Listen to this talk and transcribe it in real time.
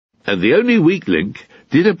And the only weak link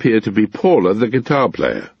did appear to be Paula, the guitar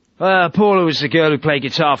player. Paula was the girl who played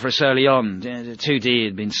guitar for us early on. 2D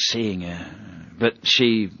had been seeing her. But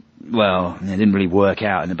she, well, it didn't really work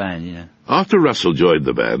out in the band, you know. After Russell joined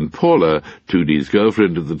the band, Paula, 2D's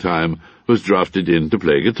girlfriend at the time, was drafted in to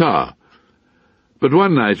play guitar. But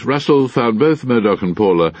one night, Russell found both Murdoch and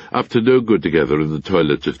Paula up to no good together in the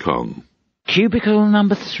toilets at Kong. Cubicle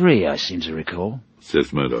number 3, I seem to recall,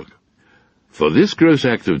 says Murdoch. For this gross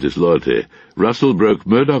act of disloyalty, Russell broke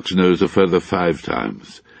Murdoch's nose a further 5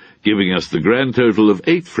 times, giving us the grand total of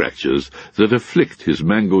 8 fractures that afflict his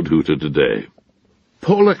mangled hooter today.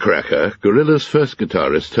 Paula Cracker, Gorillaz' first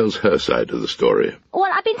guitarist, tells her side of the story.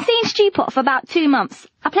 Well, I've been seeing Stewpot for about 2 months.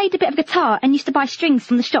 I played a bit of guitar and used to buy strings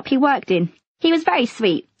from the shop he worked in. He was very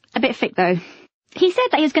sweet. A bit thick, though. He said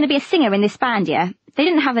that he was going to be a singer in this band, yeah? They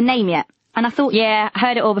didn't have a name yet. And I thought, yeah, I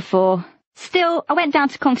heard it all before. Still, I went down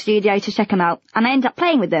to Kong Studio to check him out, and I ended up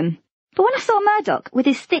playing with them. But when I saw Murdoch, with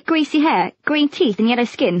his thick, greasy hair, green teeth and yellow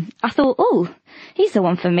skin, I thought, oh, he's the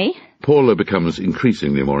one for me. Paula becomes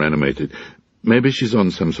increasingly more animated. Maybe she's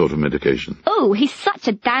on some sort of medication. Oh, he's such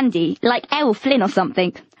a dandy, like Errol Flynn or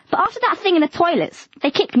something. But after that thing in the toilets,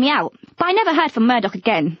 they kicked me out. But I never heard from Murdoch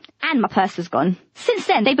again, and my purse was gone. Since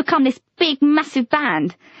then, they've become this big, massive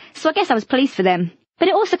band. So I guess I was pleased for them. But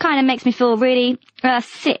it also kind of makes me feel really,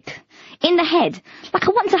 sick. In the head. Like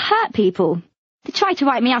I want to hurt people. They tried to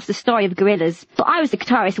write me out of the story of Gorillaz, but I was the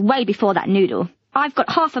guitarist way before that noodle. I've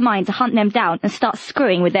got half a mind to hunt them down and start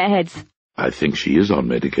screwing with their heads. I think she is on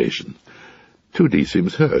medication. 2D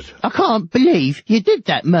seems hurt. I can't believe you did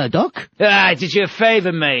that, Murdoch. I did you a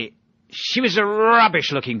favour, mate. She was a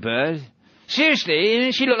rubbish-looking bird.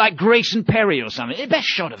 Seriously, she looked like Grayson Perry or something. The best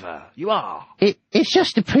shot of her. You are. It's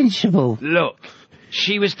just the principle. Look,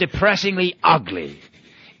 she was depressingly ugly.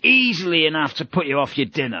 Easily enough to put you off your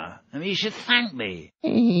dinner. I mean, you should thank me.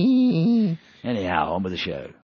 Anyhow, on with the show.